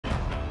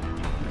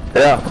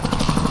Ja.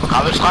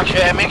 Gaan we straks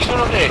weer MX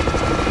doen of niet?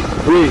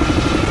 Wie?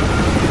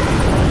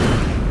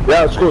 Ja,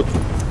 is goed.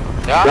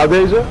 Ja? Na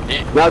deze?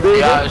 Na deze?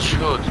 Ja, is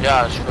goed.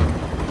 Ja, is goed.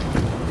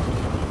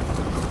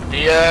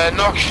 Die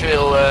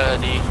Knoxville,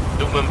 die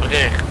doet me een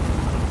bericht.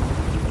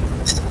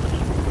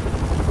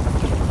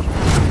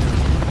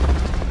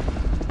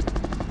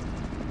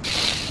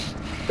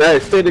 Hey,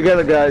 stay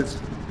together guys.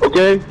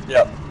 Okay?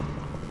 Yeah.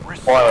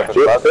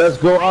 Let's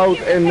go out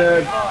in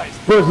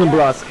prison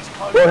block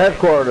or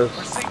headquarters.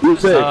 You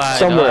say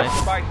somewhere.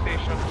 Space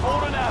station.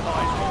 Fallen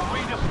allies will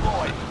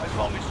redeploy as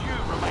long as you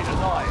remain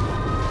alive.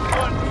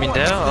 You mean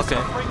there?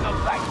 Okay. Bring them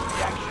back to the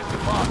action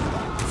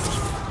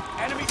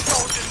faster. Enemy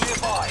soldiers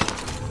nearby.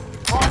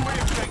 Primary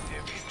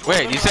objective is to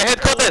Wait, you say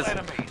eliminate all headquarters?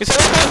 enemies. You say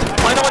headquarters?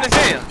 Why no one is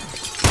here?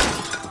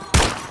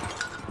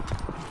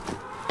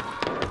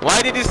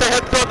 Why did you say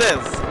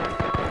headquarters?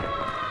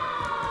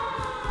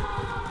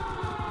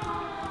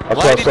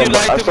 Why did you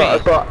lie to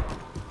me?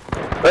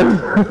 I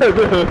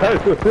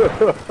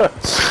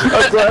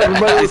thought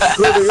everybody was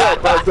splitting up.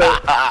 I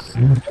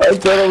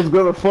thought I was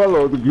gonna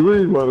follow the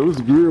green one. It was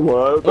the green one.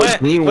 I thought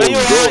green Where one you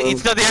was are, going.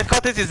 it's not the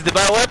headquarters, it's the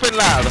bioweapon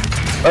lab.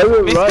 I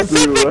didn't lie to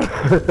you, man.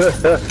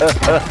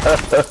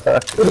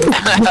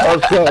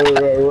 I'm sorry,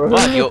 man.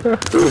 What, you...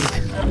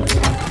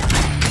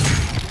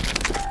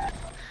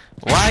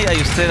 Why are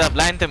you straight up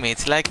lying to me?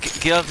 It's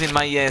like girls in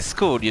my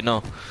school, you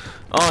know.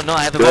 Oh no,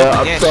 I have a boyfriend.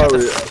 I'm shut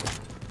sorry. up.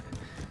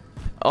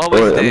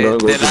 Always Alright,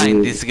 they're lying,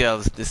 you. these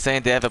girls. They're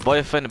saying they have a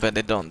boyfriend, but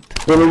they don't.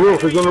 He's on the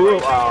roof, he's on the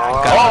roof.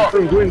 Oh,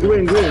 green.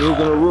 He's on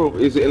the roof.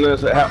 He's in the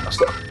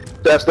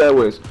that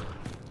stairways.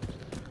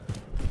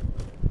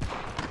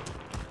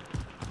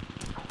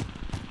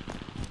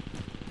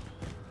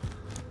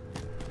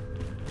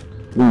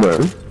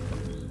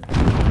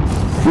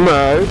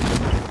 Nee.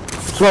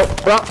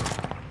 Stop.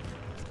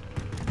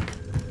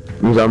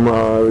 We zijn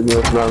maar niet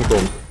eens vandaan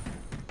komt.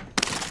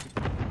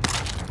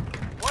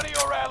 One of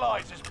your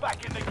allies is back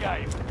in the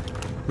game.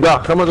 Ja,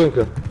 ga maar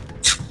drinken.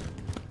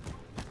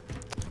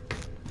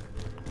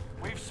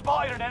 We've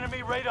spied an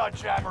enemy radar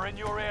jammer in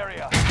your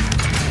area.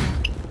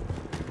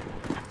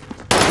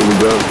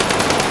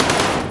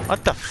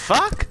 What the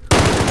fuck?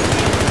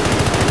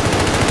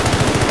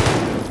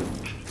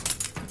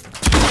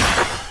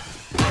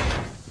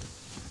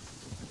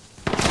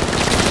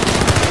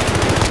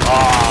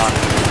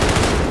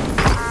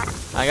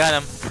 I got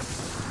him.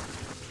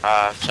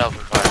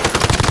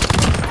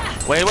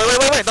 Self-revive.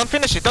 Wait, don't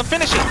finish it,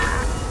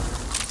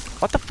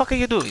 What the fuck are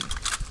you doing?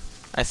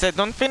 I said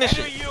don't finish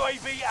Enemy it.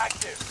 UAV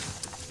active.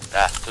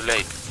 Ja, too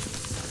late.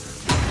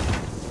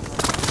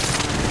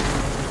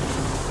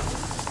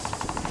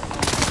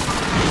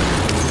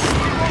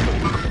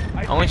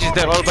 Orange is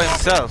there all by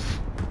himself.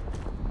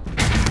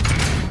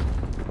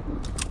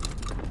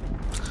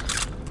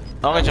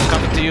 Orange, I'm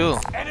coming to you.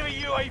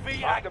 Enemy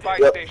UAV active.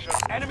 Station.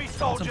 Enemy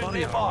soldiers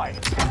nearby.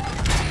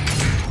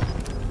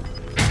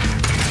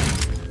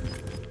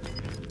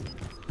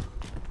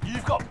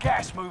 You've got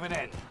gas moving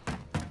in.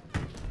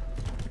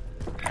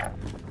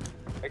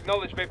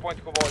 Acknowledge waypoint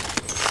convoy.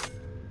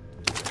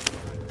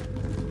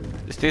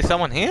 Is there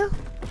someone here?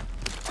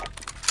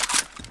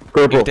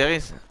 Purple. If there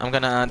is, I'm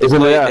gonna Is in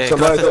deploy there, a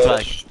somebody cluster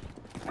goes. strike.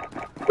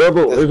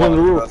 Purple, he's on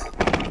the roof.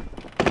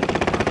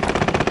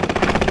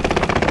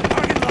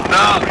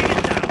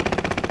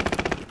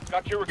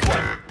 Got your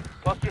request.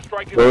 Cluster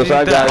strike is Go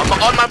inside, guys. On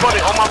my body.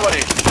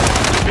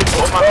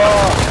 People on my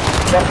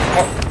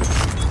body.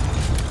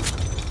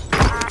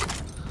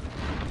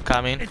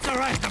 Coming. It's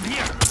alright, I'm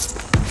here.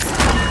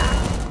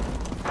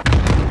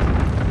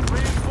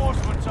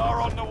 Reinforcements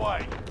are on the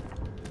way.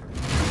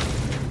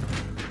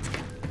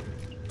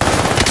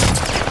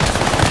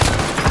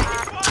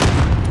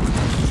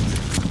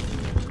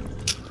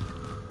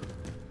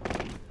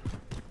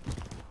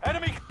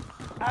 Enemy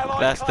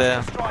allied That's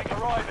there. cluster strike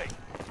arriving.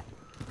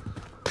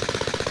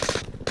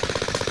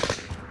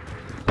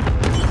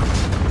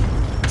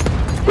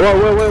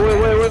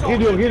 Wait.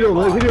 Gideon,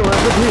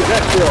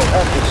 that's yo,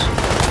 Atlas.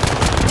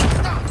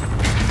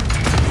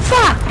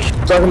 Fuck!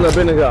 Zag hem naar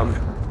binnen gaan.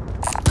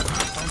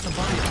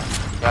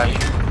 Ja, hier.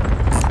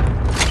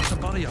 Some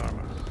body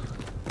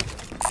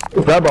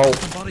armor. Grab al.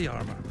 Some body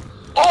armor.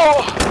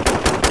 Oh!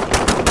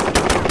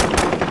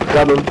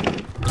 Grab hem.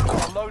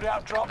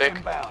 Loadout drop Big.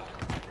 inbound.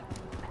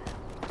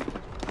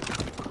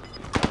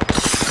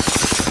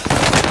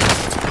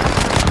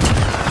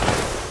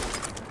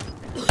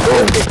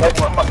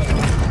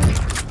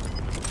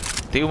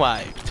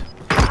 Revived.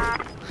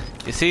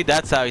 You see,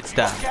 that's how it's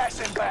done. Gas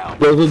inbound.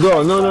 Close the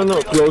door.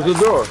 No. Close the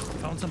door.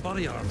 Found some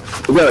body armor.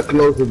 We gotta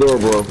close the door,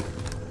 bro.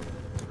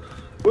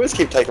 We just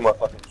keep taking my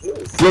fucking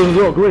kills. Close the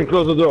door, Green.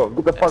 Close the door.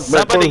 Look at fuck, man.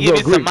 Somebody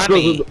Close give the me door, some Green. Close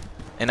money, the door.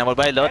 and I will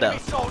buy Enemy loadout.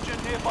 soldier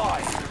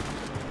nearby.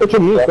 What you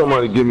mean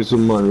somebody give me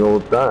some money all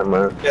the time,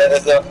 man? Yeah,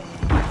 there's a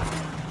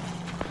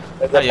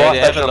Oh, bar yeah, they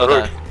have a station on the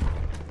loadout. roof.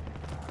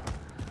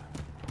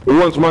 Who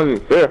wants money?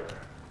 Here.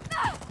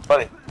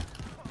 Funny.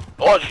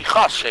 Oh, die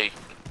gas, hé.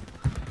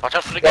 Watch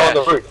out for the Go on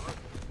the gas. roof.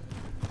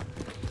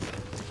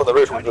 On the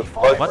roof.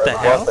 What the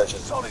hell?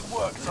 Solid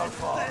work so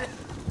far.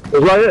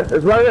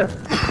 It's right here.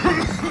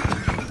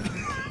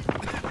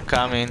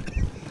 coming.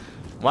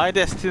 Why are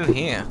they still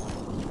here?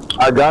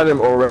 I got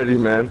him already,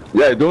 man.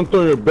 Yeah, don't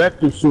turn your back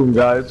too soon,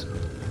 guys.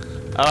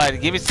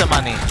 Alright, give me some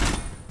money.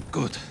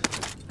 Good.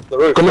 The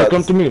roof. Come here, lads.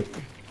 come to me.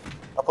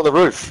 Up on the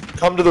roof.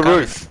 Come to the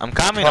roof. I'm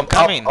coming, Come I'm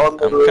coming. up on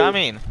the I'm roof.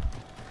 coming.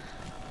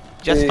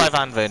 Just Please.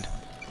 500.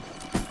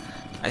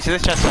 I see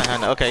that's just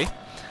 500. Okay.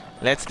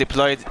 Let's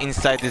deploy it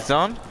inside the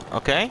zone.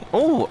 Okay.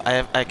 Oh,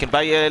 I can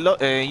buy a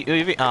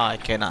UAV. Ah, I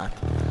cannot.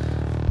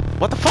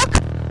 What the fuck?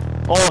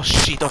 Oh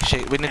shit, oh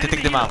shit. We need to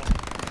take them out.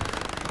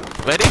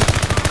 Ready?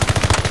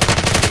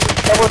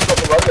 Someone's got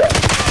the loadout.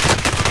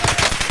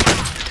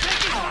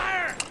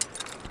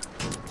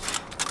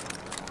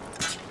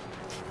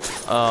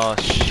 Oh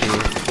shit.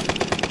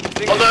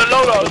 On the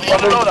loadout, on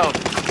the loadout.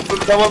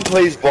 Could someone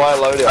please buy a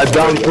loadout? I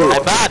downed two. I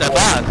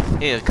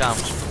bad. Here, come.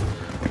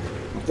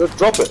 Just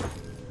drop it.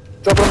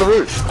 Drop it on the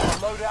roof.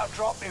 Loadout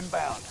drop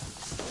inbound.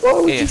 Why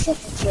would Here. you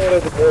fucking throw it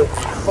over there? You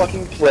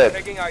fucking pleb.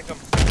 Taking item.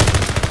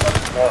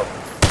 Oh.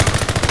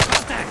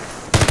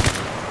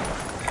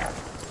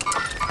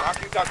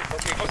 Marking target.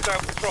 Okay, hostile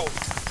control.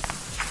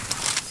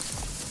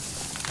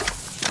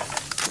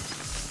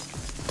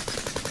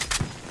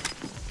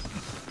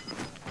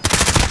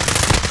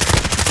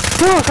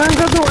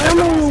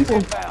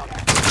 Inbound.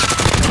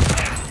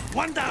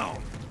 One down.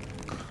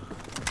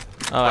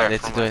 Alright,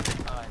 let's do it.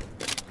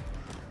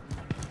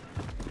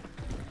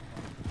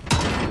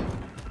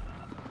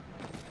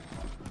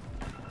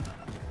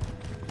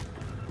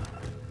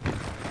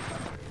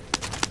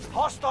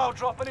 Hostile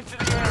dropping into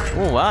the area.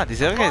 Oh wow,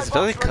 this area is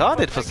very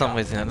crowded for some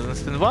reason. I don't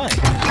understand why.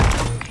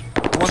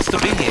 Who wants to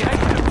be here?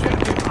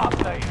 Objective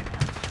updated.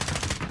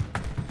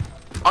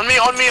 On me,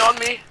 on me, on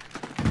me.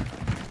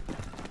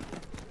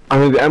 I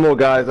need ammo,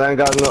 guys. I ain't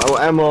got no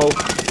ammo.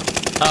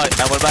 Alright,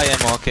 I will buy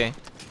ammo, okay.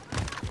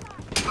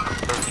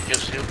 Perfect,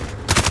 just you.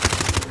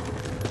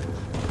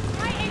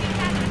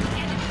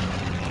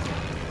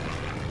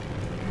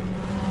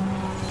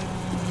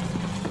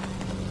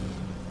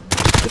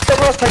 Did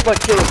someone else take my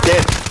kill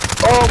again?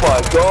 Oh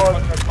my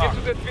god. Get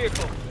to that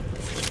vehicle.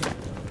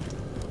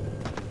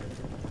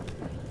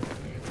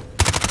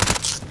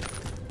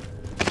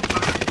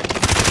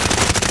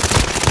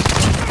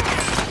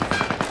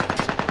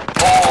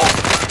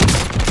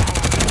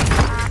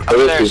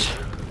 Upstairs.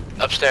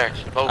 Upstairs.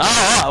 Oh.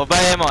 I will buy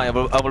ammo. I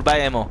will buy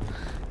ammo.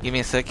 Give me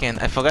a second.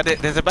 I forgot it.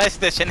 There's a buy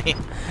station here.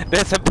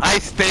 There's a buy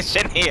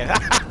station here.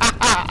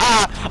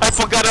 I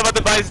forgot about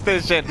the buy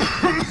station.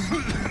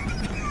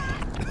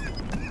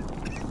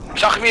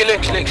 Zag hem hier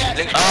links.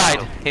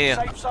 Alright, here.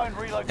 Safe zone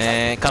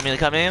relocated. Come here,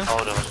 come here.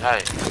 Oh, dat was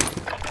hij.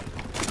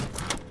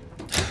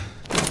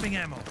 Dropping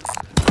ammo.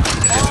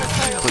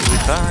 Could we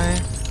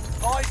try?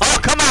 Oh,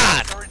 come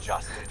on! Are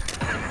adjusted.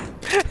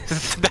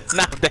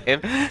 Now,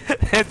 Dave.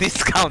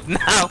 Discount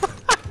now.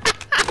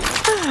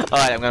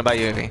 Alright, I'm gonna buy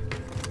UAV.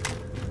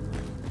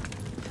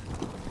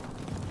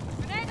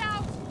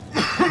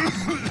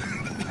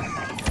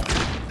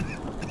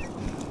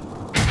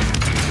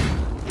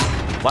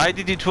 Why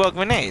did you throw a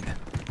grenade?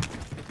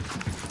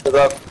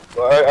 Because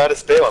I had a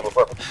spare one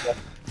before.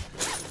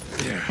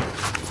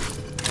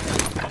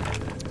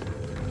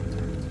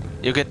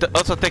 You can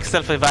also take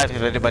self-revive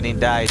if anybody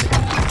died.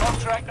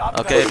 Contract updated.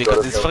 Okay,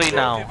 because it's free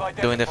now,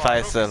 doing the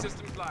fire sale.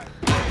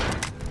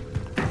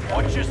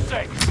 Watch your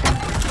six.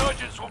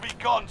 Resurgents will be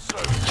gone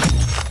soon.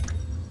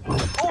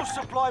 All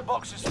supply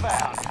boxes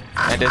found.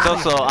 And there's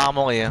also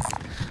armor here.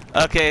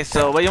 Okay,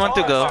 so where you want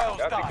to go?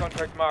 Got the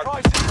contract marked.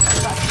 Prices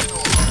back to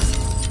normal.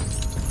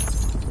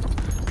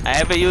 I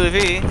have a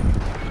UAV.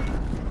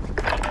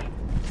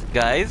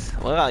 Guys,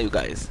 where are you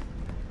guys?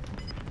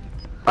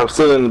 I'm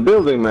still in the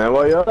building, man.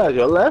 Where you at?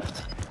 Your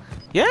left?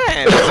 Yeah,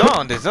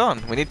 the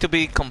zone. We need to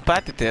be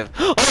competitive.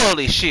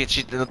 Holy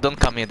shit, don't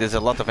come here. There's a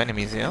lot of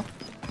enemies here.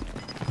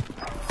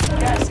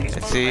 Gas is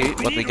Let's see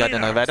what we got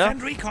in Nevada.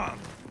 Send recon.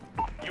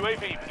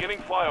 UAV beginning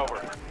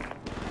flyover.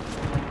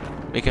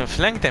 We can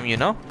flank them, you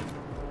know?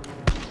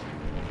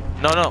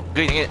 No,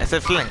 green, I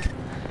said flank.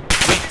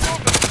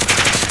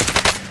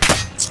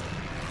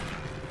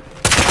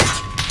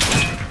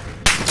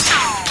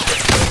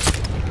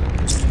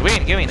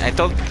 Green, I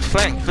told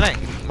flank.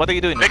 What are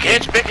you doing? Big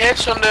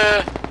hits on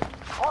the...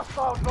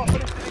 Hostile dropping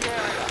into the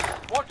area.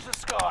 Watch the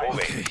sky.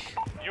 Okay.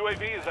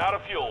 UAV is out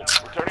of fuel.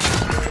 Returning.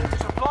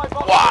 Supply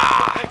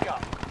box pick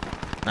up.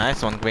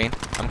 Nice one, Green.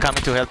 I'm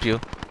coming to help you.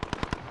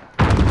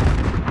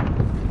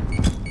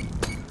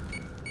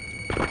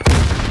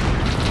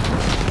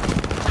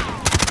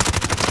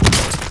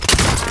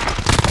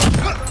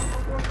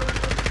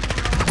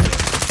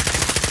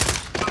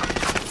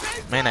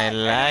 Man, I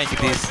like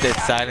this dead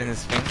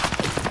silence thing.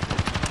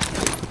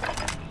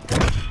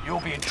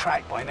 You're being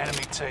tracked by an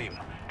enemy team.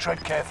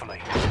 Tread carefully.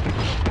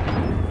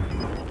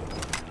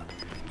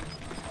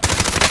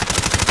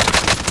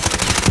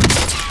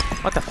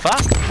 What the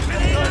fuck?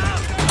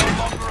 No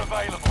longer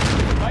available.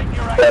 Make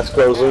your That's actions.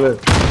 closing in.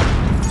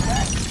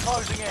 Gas is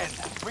closing in.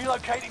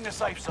 Relocating the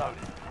safe zone.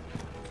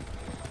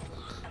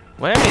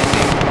 Where is he?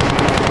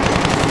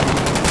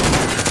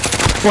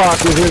 Fuck,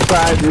 he's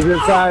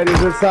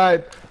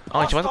inside. Oh,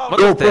 what Go was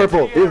that?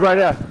 purple. He's right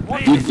there.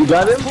 You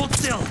got him? Hold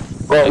still.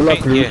 Oh, look,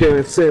 think, we yeah. came in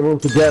the same room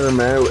together,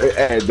 man.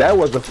 Hey, that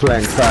was a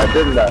flank side,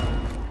 didn't that?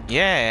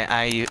 Yeah,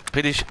 I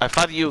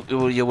thought you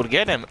would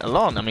get him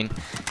alone. I mean,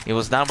 he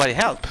was down by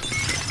help.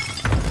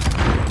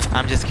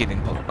 I'm just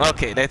kidding, Paul.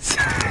 Okay, let's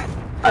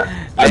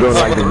I don't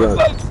like the gun.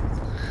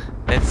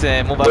 let's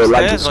move I don't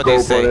like the upstairs. What do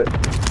you scope on say?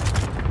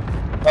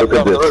 it. Look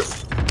at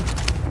this.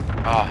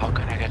 Oh, how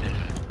can I get it?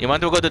 You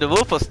want to go to the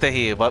roof or stay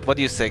here? What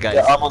do you say, guys?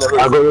 Yeah, I'm on the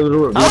roof. I'll go to the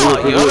room.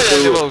 Oh, you're already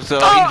on the roof, so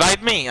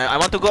invite me. I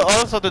want to go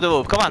also to the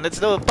roof. Come on, let's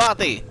do a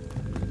party.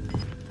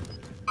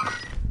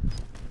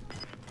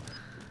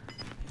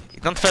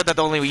 It's not fair that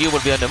only you will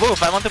be on the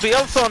roof. I want to be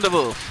also on the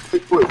roof.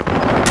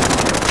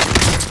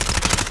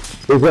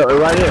 He's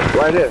right here,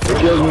 right here. He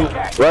killed me.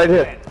 Right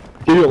here.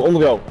 Kill him,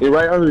 ondergo. He's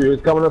right under you.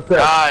 He's coming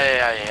upstairs. Ah,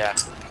 yeah.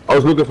 I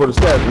was looking for the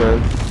stairs,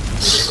 man.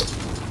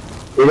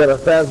 He got a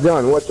fast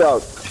gun. Watch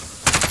out.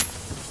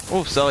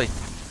 Oh, sorry.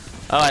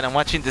 Alright, I'm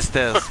watching the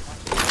stairs.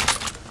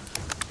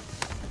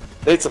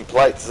 Need some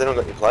plates. Has anyone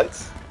got any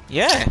plates?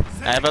 Yeah,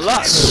 I have a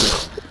lot.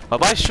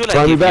 But why should I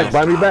Buy me give back, you?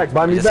 buy me back,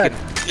 buy me Just back.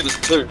 Give us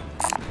two.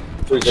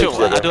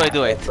 Sure, how do I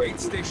do it? Train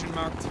station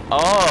marked.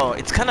 Oh,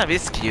 it's kind of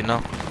risky, you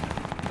know.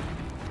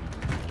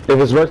 If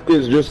it's risky,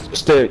 it's just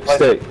stay.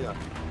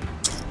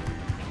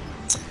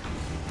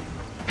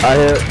 I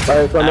hear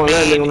someone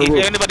landing on the If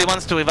roof. anybody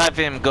wants to revive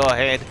him, go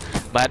ahead.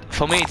 But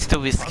for me, it's too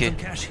risky. Some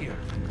cash here.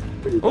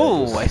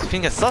 Oh, I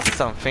think I saw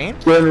something.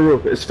 Stay on the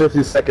roof. It's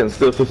 50 seconds.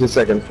 Still 50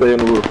 seconds. Stay on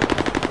the roof.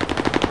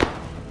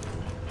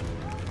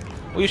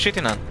 Who are you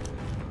shooting on?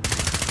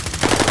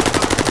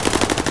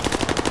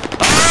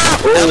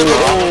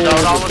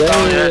 Oh,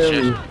 down, yes,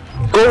 damn.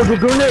 Oh, the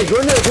grenade,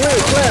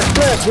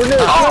 flash, grenade,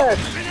 flash.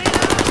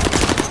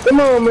 Come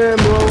on, man,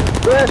 bro.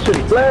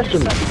 Flash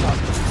him.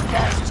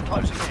 Gas is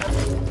closing in.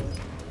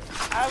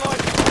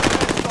 Allied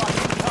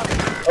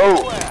strike.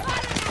 Oh.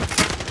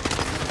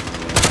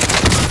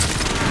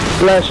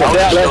 Flash him, How is he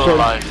flash still him.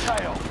 alive?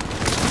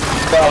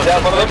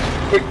 Down one of them.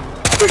 Quick,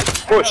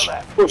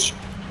 push.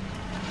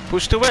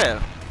 Push to where?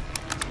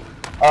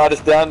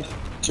 Just down.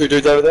 Two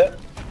dudes over there.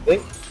 I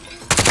think.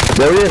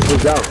 There he is,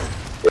 he's down.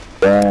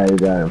 Yeah, you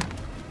got him.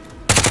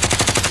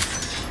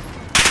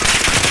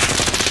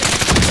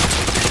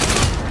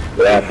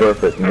 Yeah,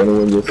 perfect. I'm gonna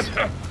win this.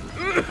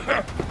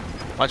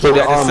 Watch Fill me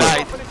the on the armor.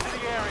 side.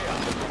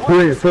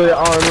 Please, fill your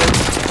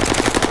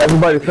armor.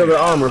 Everybody fill their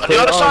armor. On the Fill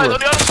other their side, armor. on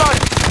the other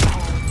side!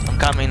 I'm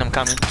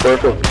coming.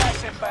 Perfect.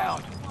 Gas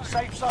inbound.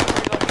 Safe zone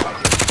relocated.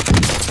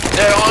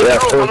 Yeah, on Yeah, the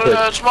roof, on the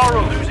perfect. small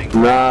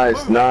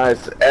room.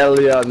 Nice.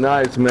 Elia,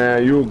 nice,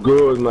 man. You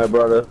good, my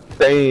brother.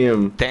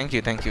 Damn. Thank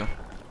you.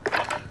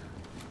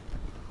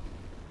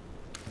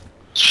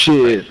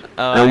 Shit.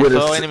 I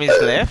saw enemies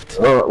left.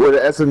 With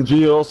the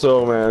SMG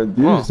also, man.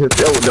 You Oh. just hit,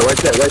 no, right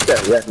there.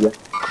 Yeah.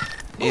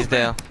 He's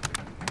there.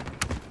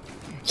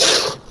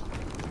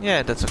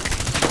 Yeah, that's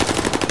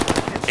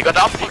okay. He got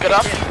up.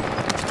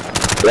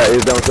 Yeah,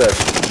 he's downstairs.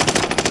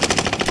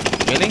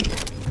 Really?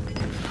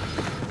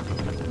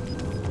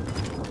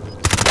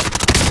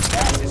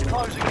 Gas is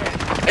closing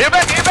in. Here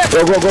back!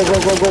 Go.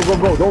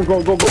 Don't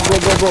go.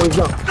 He's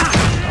down.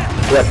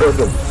 Yeah,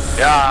 perfect.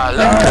 Yeah,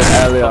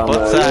 Elia, both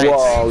man. sides.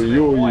 Wow,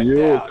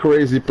 you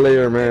crazy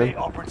player, man.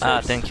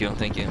 Ah, thank you.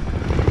 Shred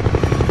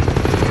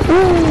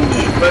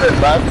it,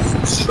 man.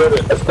 Shred it.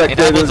 And I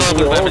Spectators was the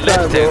over whole when we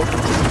time, left bro. him.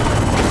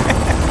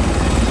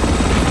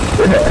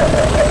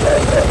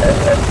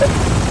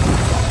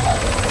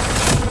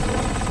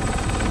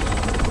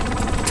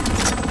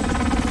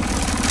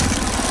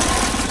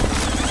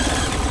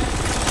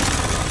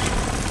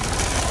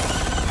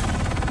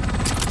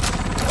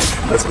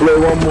 Let's play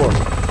one more.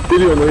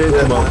 Video nog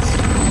eentje, man.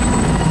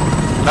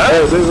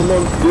 Hey,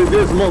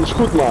 deze man is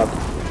goed, maat.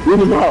 Doe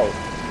normaal.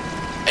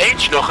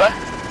 Eentje nog, hè?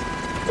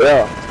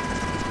 Ja.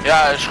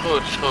 Ja, is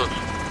goed.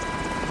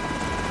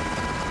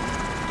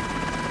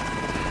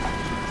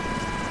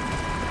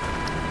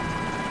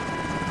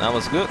 That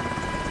was good.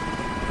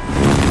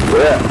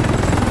 Yeah.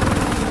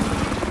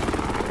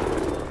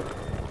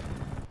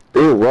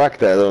 You rocked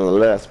that on the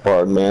last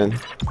part, man.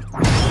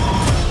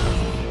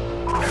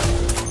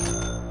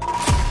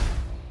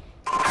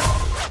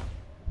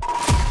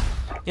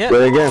 Yeah.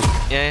 Play again.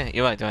 Yeah,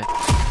 you're right.